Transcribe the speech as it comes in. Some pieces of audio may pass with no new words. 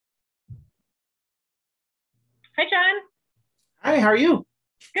Hi, John. Hi, how are you?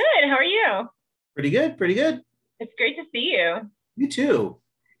 Good. How are you? Pretty good, pretty good. It's great to see you. You too.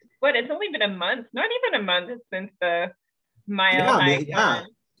 What? It's only been a month, not even a month since the Mile Yeah, High yeah. Con.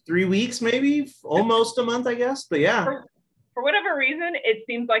 3 weeks, maybe, almost a month, I guess. But yeah, For whatever reason, it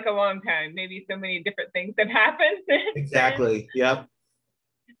seems like a long time. Maybe so many different things have happened since then. exactly. Yep.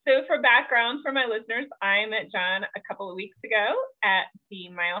 So, for background for my listeners, I met John a couple of weeks ago at the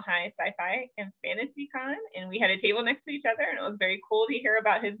Mile High Sci-Fi and Fantasy Con, and we had a table next to each other, and it was very cool to hear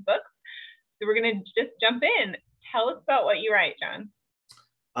about his books. So, we're going to just jump in. Tell us about what you write,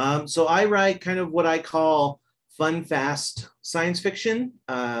 John. So I write kind of what I call fun, fast science fiction,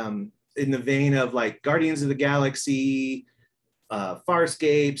 in the vein of like Guardians of the Galaxy,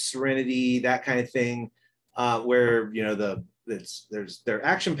 Farscape, Serenity, that kind of thing, where they're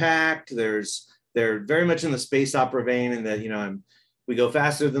action packed. They're very much in the space opera vein, and that we go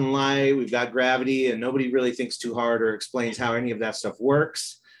faster than light. We've got gravity, and nobody really thinks too hard or explains how any of that stuff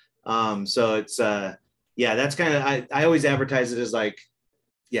works. So it's yeah, that's kind of I always advertise it as like,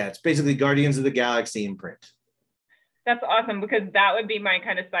 yeah, it's basically Guardians of the Galaxy in print. That's awesome because that would be my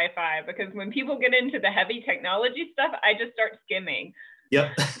kind of sci-fi. Because when people get into the heavy technology stuff, I just start skimming.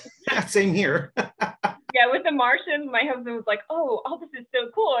 Yep. Same here. Yeah, with the Martians, my husband was like, "Oh, all this is so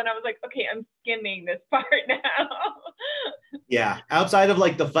cool," and I was like, "Okay, I'm skimming this part now." Yeah. Outside of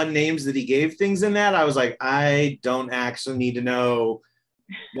like the fun names that he gave things in that, I was like, I don't actually need to know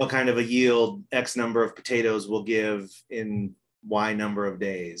what kind of a yield X number of potatoes will give in Y number of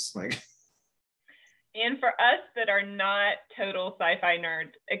days. Like, And for us that are not total sci-fi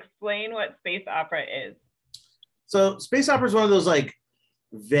nerds, explain what space opera is. so space opera is one of those like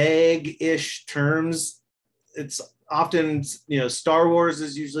vague-ish terms. It's often, Star Wars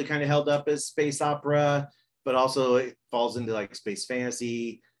is usually kind of held up as space opera, but also it falls into like space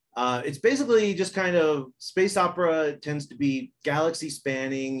fantasy. It's basically just kind of space opera. It tends to be galaxy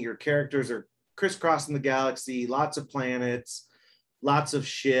spanning. Your characters are crisscrossing the galaxy, lots of planets, lots of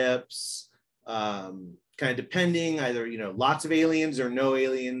ships, kind of depending either, lots of aliens or no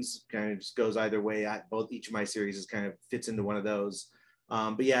aliens, kind of just goes either way. Both each of my series is kind of fits into one of those.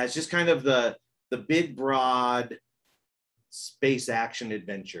 But yeah, it's just kind of the big, broad space action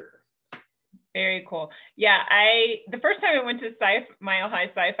adventure. Very cool. Yeah, I the first time I went to Mile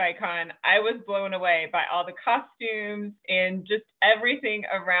High Sci-Fi Con, I was blown away by all the costumes and just everything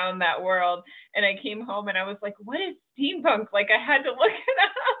around that world. And I came home and I was like, "What is steampunk?" Like I had to look it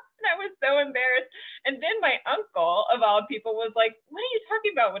up, and I was so embarrassed. And then my uncle, of all people, was like, "What are you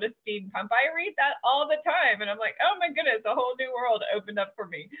talking about? What is steampunk? I read that all the time." And I'm like, "Oh my goodness, a whole new world opened up for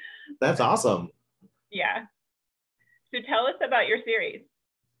me." That's awesome. Yeah. So tell us about your series.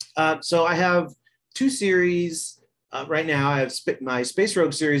 So I have two series right now. I have my Space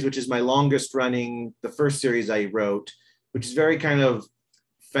Rogue series, which is my longest running, the first series I wrote, which is very kind of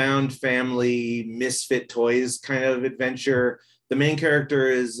found family, misfit toys kind of adventure. The main character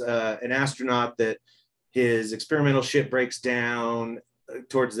is an astronaut that his experimental ship breaks down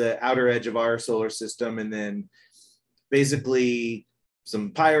towards the outer edge of our solar system, and then basically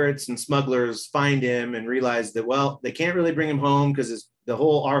some pirates and smugglers find him and realize that, well, they can't really bring him home because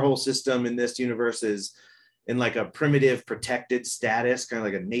our whole system in this universe is in like a primitive protected status, kind of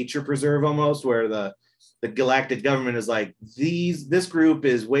like a nature preserve almost, where the galactic government is like, this group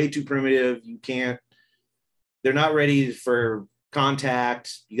is way too primitive. You can't, they're not ready for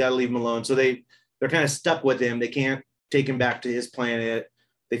contact. You got to leave them alone. So they're kind of stuck with him. They can't take him back to his planet.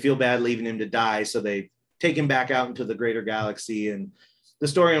 They feel bad leaving him to die. So they take him back out into the greater galaxy, and the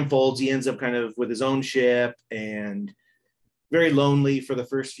story unfolds. He ends up kind of with his own ship and very lonely for the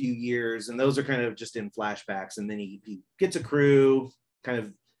first few years. And those are kind of just in flashbacks. And then he gets a crew, kind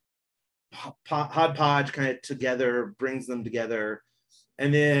of hodgepodge kind of together, brings them together.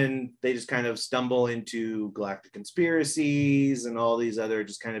 And then they just kind of stumble into galactic conspiracies and all these other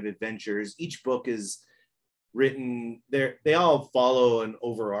just kind of adventures. Each book is written there. They all follow an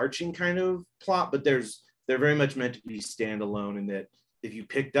overarching kind of plot, but they're very much meant to be standalone, in that if you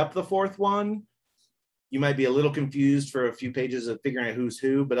picked up the fourth one, you might be a little confused for a few pages of figuring out who's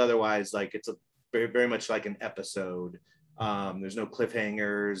who, but otherwise, like, it's a very, very much like an episode. There's no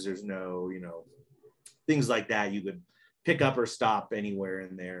cliffhangers. There's no, things like that. You could pick up or stop anywhere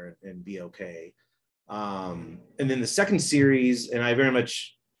in there and be okay. And then the second series, and I very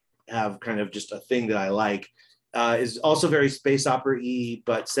much have kind of just a thing that I like, is also very space opera-y,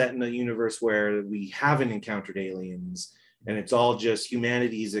 but set in a universe where we haven't encountered aliens, and it's all just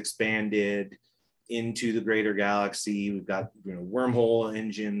humanity's expanded into the greater galaxy. We've got wormhole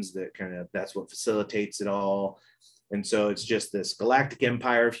engines that that's what facilitates it all. And so it's just this galactic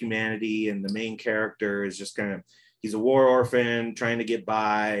empire of humanity, and the main character is just kind of, he's a war orphan trying to get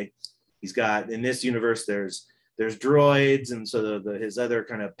by. He's got, in this universe, there's droids, and so his other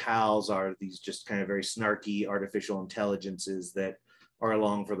kind of pals are these just kind of very snarky artificial intelligences that are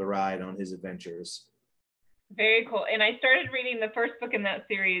along for the ride on his adventures. Very cool. And I started reading the first book in that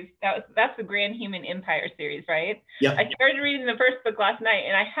series. That's the Grand Human Empire series, right? Yeah. I started reading the first book last night,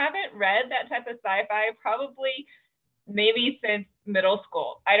 and I haven't read that type of sci-fi probably maybe since middle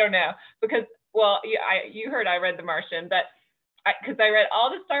school. I don't know, because, well, you heard I read The Martian, but because I read all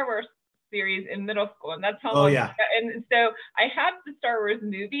the Star Wars series in middle school, and that's how long. Yeah. And so I have the Star Wars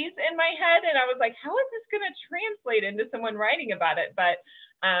movies in my head, and I was like, how is this going to translate into someone writing about it? But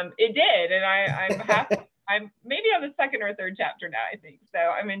it did, and I'm happy. I'm maybe on the second or third chapter now, I think. So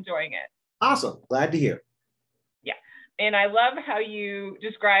I'm enjoying it. Awesome. Glad to hear. Yeah. And I love how you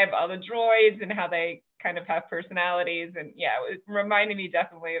describe all the droids and how they kind of have personalities. And yeah, it reminded me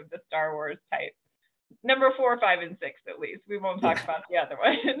definitely of the Star Wars type. Number 4, 5, and 6, at least. We won't talk about the other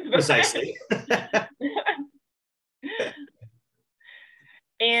ones. Precisely.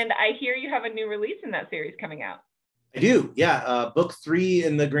 And I hear you have a new release in that series coming out. I do, yeah. Book 3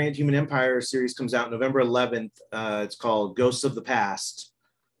 in the Grand Human Empire series comes out November 11th. It's called Ghosts of the Past,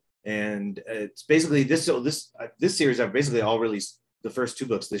 and it's basically this series. I've basically all released the first 2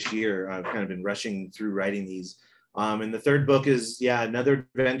 books this year. I've kind of been rushing through writing these, and the third book is another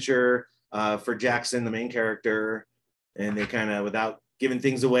adventure for Jackson, the main character, and they kind of, without giving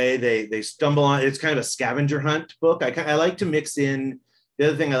things away, they stumble on. It's kind of a scavenger hunt book. I like to mix in. The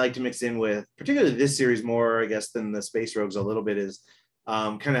other thing I like to mix in with, particularly this series more, I guess, than the Space Rogues a little bit, is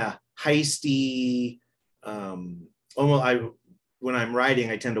kind of heisty. When I'm writing,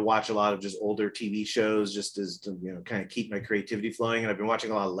 I tend to watch a lot of just older TV shows, just as to, kind of keep my creativity flowing. And I've been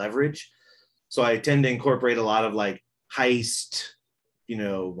watching a lot of Leverage, so I tend to incorporate a lot of like heist,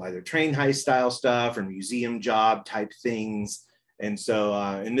 either train heist style stuff or museum job type things. And so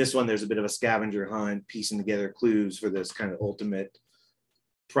in this one, there's a bit of a scavenger hunt, piecing together clues for this kind of ultimate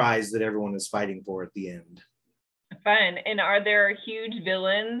prize that everyone is fighting for at the end. Fun. And are there huge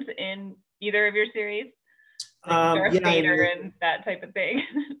villains in either of your series? Like Darth Vader and that type of thing?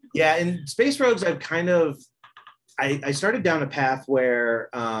 Yeah, in Space Rogues, I've kind of, I started down a path where,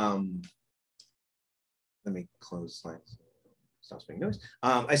 let me close lines. Stop making noise.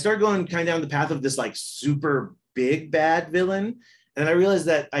 I started going kind of down the path of this like super big bad villain. And I realized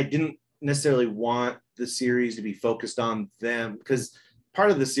that I didn't necessarily want the series to be focused on them, because part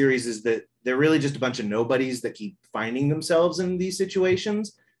of the series is that they're really just a bunch of nobodies that keep finding themselves in these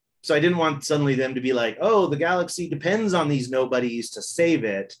situations. So I didn't want suddenly them to be like, oh, the galaxy depends on these nobodies to save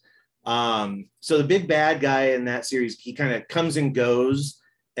it. So the big bad guy in that series, he kind of comes and goes.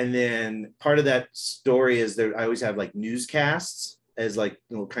 And then part of that story is that I always have like newscasts as like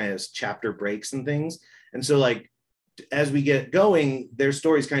little kind of chapter breaks and things. And so like, as we get going, their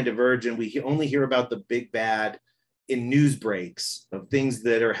stories kind of diverge, and we only hear about the big bad in news breaks of things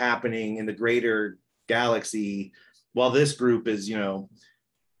that are happening in the greater galaxy, while this group is,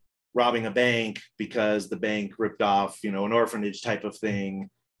 robbing a bank because the bank ripped off, an orphanage type of thing.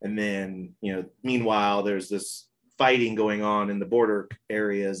 And then, meanwhile, there's this fighting going on in the border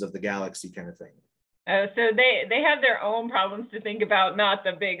areas of the galaxy kind of thing. Oh, so they have their own problems to think about, not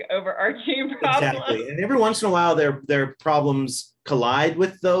the big overarching problem. Exactly. And every once in a while, their problems collide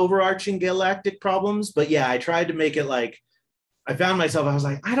with the overarching galactic problems. But yeah, I tried to make it like, I found myself, I was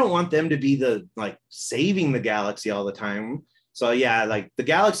like, I don't want them to be the like saving the galaxy all the time. So yeah, like the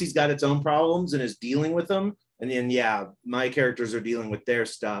galaxy's got its own problems and is dealing with them. And then, yeah, my characters are dealing with their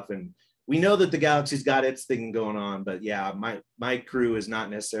stuff. And we know that the galaxy's got its thing going on, but yeah, my crew is not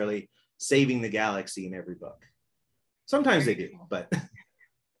necessarily saving the galaxy in every book. Sometimes they do, but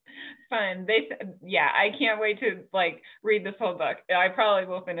fun. I can't wait to like read this whole book. I probably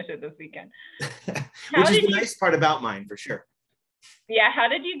will finish it this weekend. Which is the nice part about mine, for sure. Yeah, how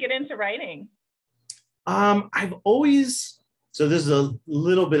did you get into writing? I've always, so this is a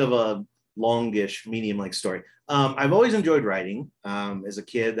little bit of a longish, medium-like story. I've always enjoyed writing. As a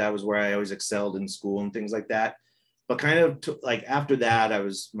kid, that was where I always excelled in school and things like that. But kind of like after that, I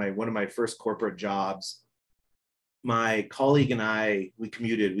was one of my first corporate jobs. My colleague and I, we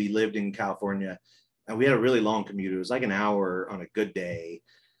commuted. We lived in California, and we had a really long commute. It was like an hour on a good day.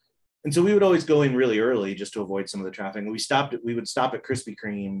 And so we would always go in really early just to avoid some of the traffic. And we would stop at Krispy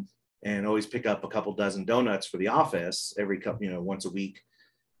Kreme and always pick up a couple dozen donuts for the office every couple, once a week.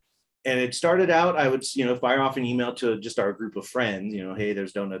 And it started out, I would, fire off an email to just our group of friends, hey,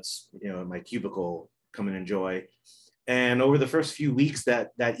 there's donuts, in my cubicle, come and enjoy. And over the first few weeks,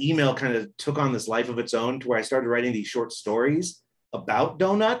 that email kind of took on this life of its own, to where I started writing these short stories about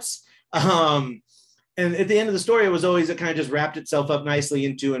donuts. And at the end of the story, it kind of just wrapped itself up nicely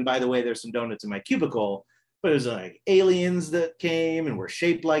into, and by the way, there's some donuts in my cubicle. But it was like aliens that came and were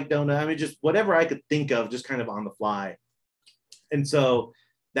shaped like donuts. I mean, just whatever I could think of, just kind of on the fly. And so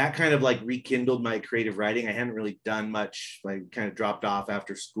that kind of like rekindled my creative writing. I hadn't really done much. I kind of dropped off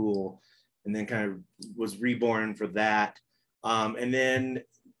after school, and then kind of was reborn for that. And then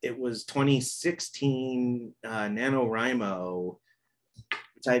it was 2016 NaNoWriMo,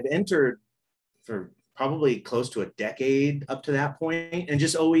 which I've entered for probably close to a decade up to that point. And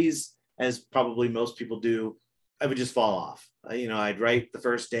just always, as probably most people do, I would just fall off. I'd write the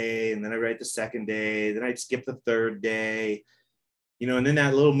first day, and then I'd write the second day, then I'd skip the third day. And then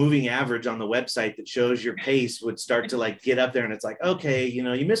that little moving average on the website that shows your pace would start to like get up there, and it's like, okay, you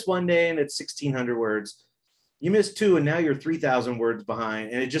miss one day and it's 1,600 words. You miss two and now you're 3,000 words behind,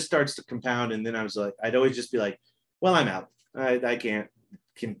 and it just starts to compound. And then I'd always just be like, well, I'm out. I can't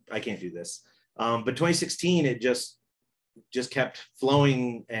do this. But 2016, it just kept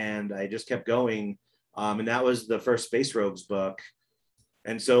flowing, and I just kept going. And that was the first Space Rogues book.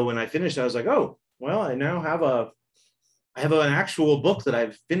 And so when I finished, I was like, oh, well, I now have an actual book that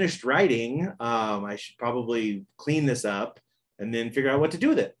I've finished writing. I should probably clean this up and then figure out what to do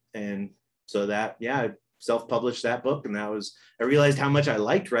with it. And so I self-published that book. And I realized how much I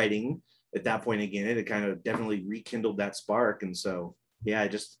liked writing at that point again. It kind of definitely rekindled that spark. And so,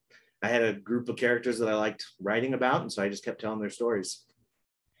 I had a group of characters that I liked writing about. And so I just kept telling their stories.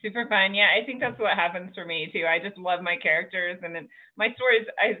 Super fun. Yeah, I think that's what happens for me too. I just love my characters, and then my stories,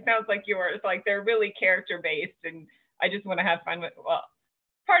 it sounds like yours, like they're really character based, and I just want to have fun with, well,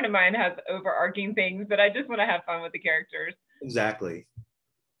 part of mine has overarching things, but I just want to have fun with the characters. Exactly.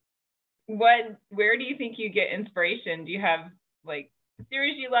 Where do you think you get inspiration? Do you have like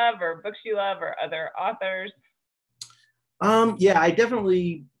series you love, or books you love, or other authors? I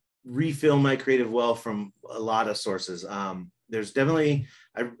definitely refill my creative well from a lot of sources. There's definitely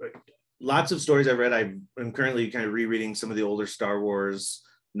lots of stories I've read. I'm currently kind of rereading some of the older Star Wars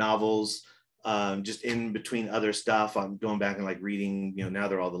novels, just in between other stuff. I'm going back and like reading, now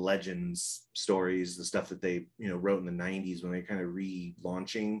they're all the Legends stories, the stuff that they, wrote in the 90s when they're kind of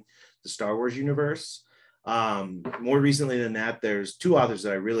relaunching the Star Wars universe. More recently than that, there's two authors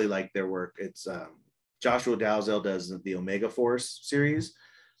that I really like their work. It's Joshua Dalzell does the Omega Force series,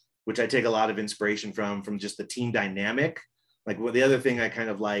 which I take a lot of inspiration from just the team dynamic. Like, the other thing I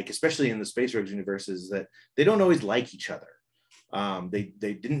kind of like, especially in the Space Rogues universe, is that they don't always like each other. They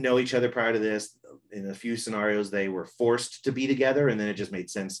didn't know each other prior to this. In a few scenarios, they were forced to be together, and then it just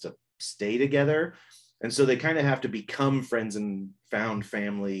made sense to stay together. And so they kind of have to become friends and found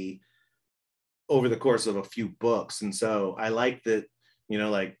family over the course of a few books. And so I like that,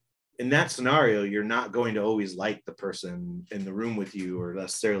 like in that scenario, you're not going to always like the person in the room with you, or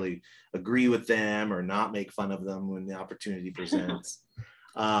necessarily agree with them, or not make fun of them when the opportunity presents.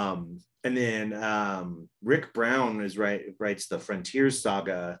 And then Rick Brown writes the Frontiers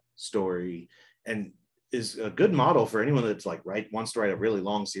Saga story, and is a good model for anyone that's like wants to write a really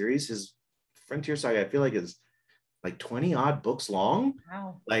long series. His Frontier Saga, I feel like, is like 20 odd books long.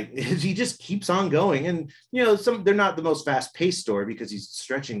 Wow. Like, he just keeps on going. And they're not the most fast-paced story, because he's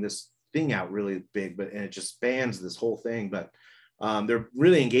stretching this thing out really big, and it just spans this whole thing. But they're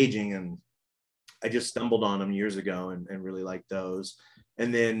really engaging, and I just stumbled on them years ago and really liked those.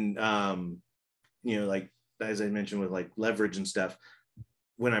 And then like, as I mentioned with like Leverage and stuff,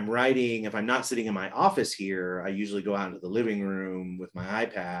 when I'm writing, if I'm not sitting in my office here, I usually go out into the living room with my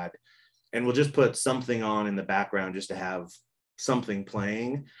iPad, and we'll just put something on in the background just to have something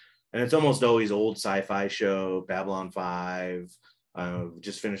playing. And it's almost always old sci-fi show, Babylon 5.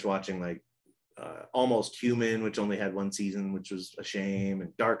 Just finished watching like Almost Human, which only had one season, which was a shame,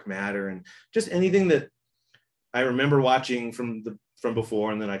 and Dark Matter, and just anything that I remember watching from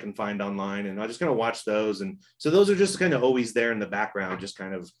before, and then I can find online, and I just kind of watch those. And so those are just kind of always there in the background, just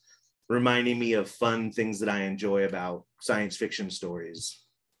kind of reminding me of fun things that I enjoy about science fiction stories.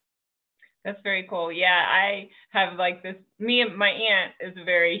 That's very cool. Yeah, I have like this, my aunt is a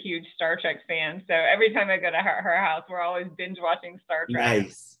very huge Star Trek fan. So every time I go to her house, we're always binge watching Star Trek.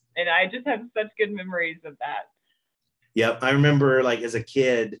 Nice. And I just have such good memories of that. Yep. I remember like as a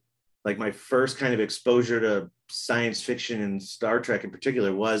kid, like my first kind of exposure to science fiction and Star Trek in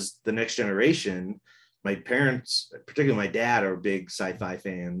particular was The Next Generation. My parents, particularly my dad, are big sci-fi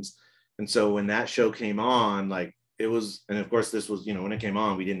fans. And so when that show came on, like, it was, and of course this was, when it came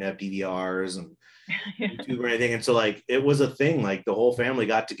on, we didn't have DVRs and YouTube or anything. And so like, it was a thing, like the whole family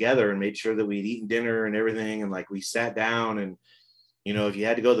got together and made sure that we'd eaten dinner and everything. And like, we sat down and, if you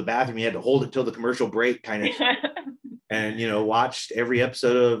had to go to the bathroom, you had to hold it till the commercial break kind of, and, watched every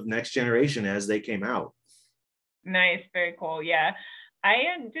episode of Next Generation as they came out. Nice. Very cool. Yeah. I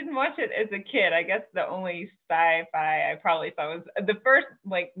didn't watch it as a kid. I guess the only sci-fi I probably saw was the first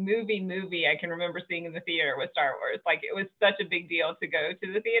like movie I can remember seeing in the theater was Star Wars. Like it was such a big deal to go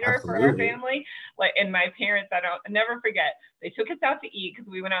to the theater Absolutely. for our family. Like, and my parents, I never forget, they took us out to eat because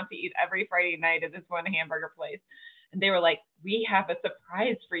we went out to eat every Friday night at this one hamburger place. And they were like, we have a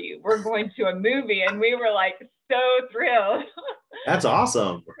surprise for you. We're going to a movie. And we were like so thrilled. That's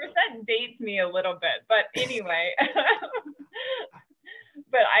awesome. That dates me a little bit. But anyway.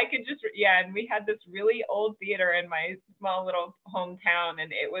 But I could just, and we had this really old theater in my small little hometown,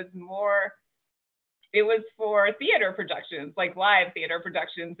 and it was for theater productions, like live theater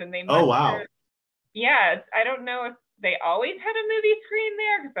productions. And they oh, wow. I don't know if they always had a movie screen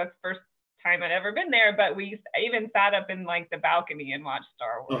there, because that's the first time I'd ever been there, but I even sat up in like the balcony and watched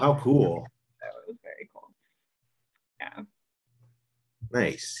Star Wars. Oh, how cool. So it was very cool. Yeah.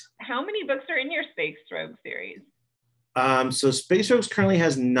 Nice. How many books are in your Space Rogue series? So Space Rogues currently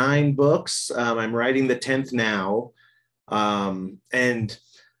has 9 books. I'm writing the 10th now. And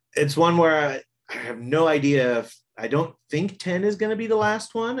it's one where I have no idea if, I don't think 10 is going to be the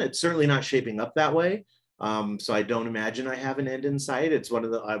last one. It's certainly not shaping up that way. So I don't imagine I have an end in sight. It's one of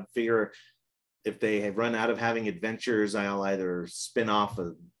the, I figure if they have run out of having adventures, I'll either spin off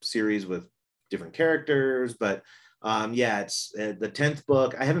a series with different characters, but it's the 10th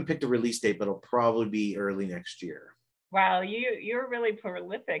book. I haven't picked a release date, but it'll probably be early next year. Wow, you're really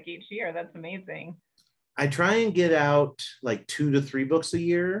prolific each year. That's amazing. I try and get out like 2 to 3 books a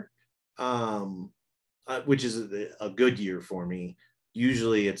year, which is a good year for me.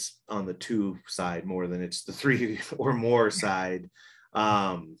 Usually it's on the 2 side more than it's the 3 or more side.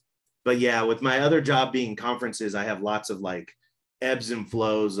 But yeah, with my other job being conferences, I have lots of like ebbs and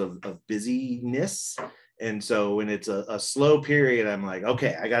flows of busyness. And so when it's a slow period, I'm like,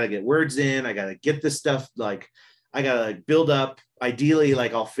 okay, I got to get words in. I got to get this stuff, like I got to build up. Ideally,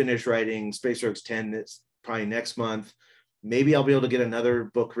 like I'll finish writing Space Rogues 10 that's probably next month. Maybe I'll be able to get another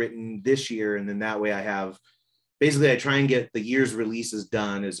book written this year. And then that way I try and get the year's releases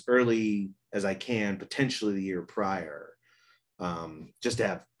done as early as I can, potentially the year prior, just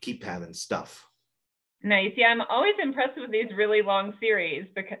to keep having stuff. Nice. Yeah, I'm always impressed with these really long series.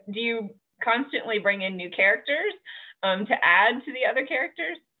 Because do you constantly bring in new characters to add to the other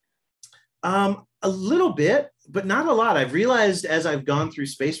characters? A little bit, but not a lot. I've realized as I've gone through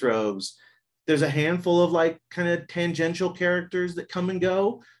Space Rogues, there's a handful of like kind of tangential characters that come and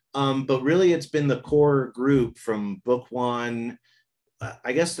go. But really it's been the core group from book 1.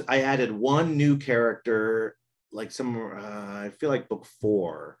 I guess I added 1 new character, like I feel like book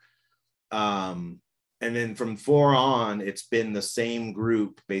 4. And then from 4 on, it's been the same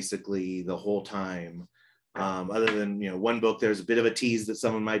group basically the whole time. Other than, 1 book, there's a bit of a tease that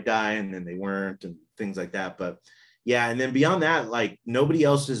someone might die and then they weren't and things like that. But yeah, and then beyond that, like nobody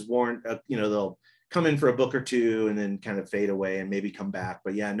else is warned, they'll come in for a book or 2 and then kind of fade away and maybe come back.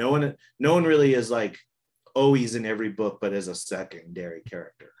 But yeah, no one really is like always in every book, but as a secondary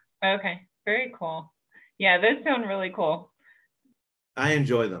character. Okay, very cool. Yeah, those sound really cool. I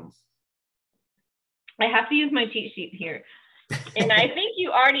enjoy them. I have to use my cheat sheet here. And I think you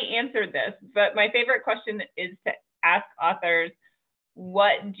already answered this, but my favorite question is to ask authors,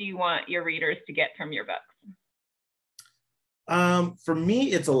 what do you want your readers to get from your books? For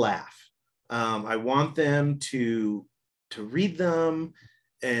me, it's a laugh. I want them to read them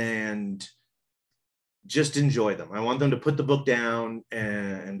and just enjoy them. I want them to put the book down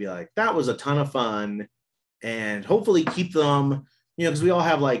and be like, that was a ton of fun, and hopefully keep them, because we all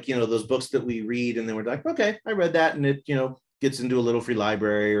have like, those books that we read and then we're like, okay, I read that, and it, gets into a little free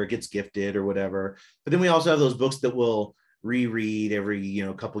library or it gets gifted or whatever. But then we also have those books that we'll reread every,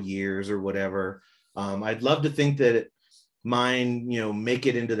 couple years or whatever. I'd love to think that mine, make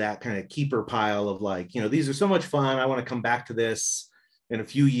it into that kind of keeper pile of like, these are so much fun. I want to come back to this in a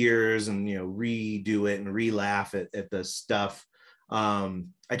few years and, redo it and re-laugh at the stuff.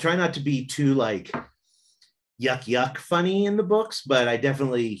 I try not to be too like yuck funny in the books, but I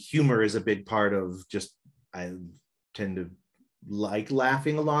definitely, humor is a big part of just, I tend to like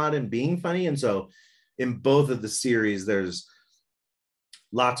laughing a lot and being funny. And so in both of the series, there's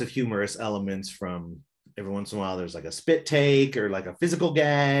lots of humorous elements, from every once in a while there's like a spit take or like a physical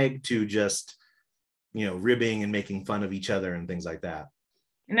gag to just, ribbing and making fun of each other and things like that.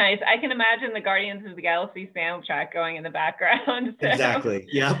 Nice. I can imagine the Guardians of the Galaxy soundtrack going in the background. So. Exactly.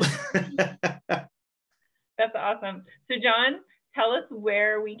 Yep. That's awesome. So John, tell us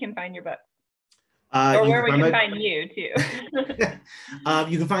where we can find your book. Or where we can find you too.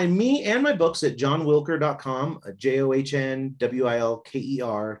 You can find me and my books at johnwilker.com,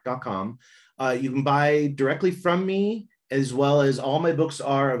 JohnWilker.com. You can buy directly from me, as well as all my books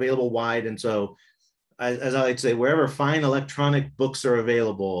are available wide. And so, as I like to say, wherever fine electronic books are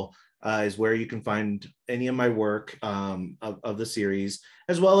available is where you can find any of my work of the series,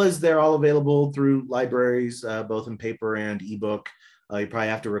 as well as they're all available through libraries, both in paper and ebook. You probably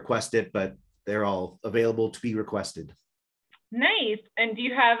have to request it, but they're all available to be requested. Nice. And do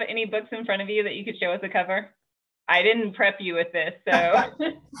you have any books in front of you that you could show us a cover? I didn't prep you with this, so.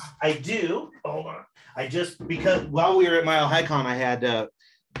 I do. Hold on. Because while we were at Mile High Con, I had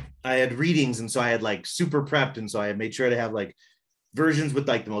readings, and so I had like super prepped, and so I had made sure to have like versions with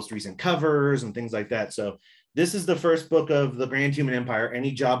like the most recent covers and things like that. So this is the first book of The Grand Human Empire,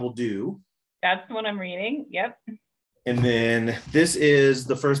 Any Job Will Do. That's what I'm reading. Yep. And then this is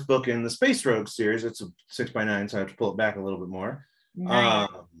the first book in the Space Rogue series. It's a 6x9, so I have to pull it back a little bit more. Nice.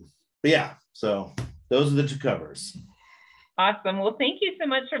 But yeah, so those are the two covers. Awesome. Well, thank you so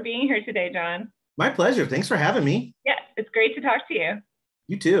much for being here today, John. My pleasure. Thanks for having me. Yeah, it's great to talk to you.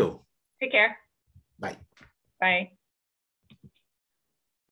 You too. Take care. Bye. Bye.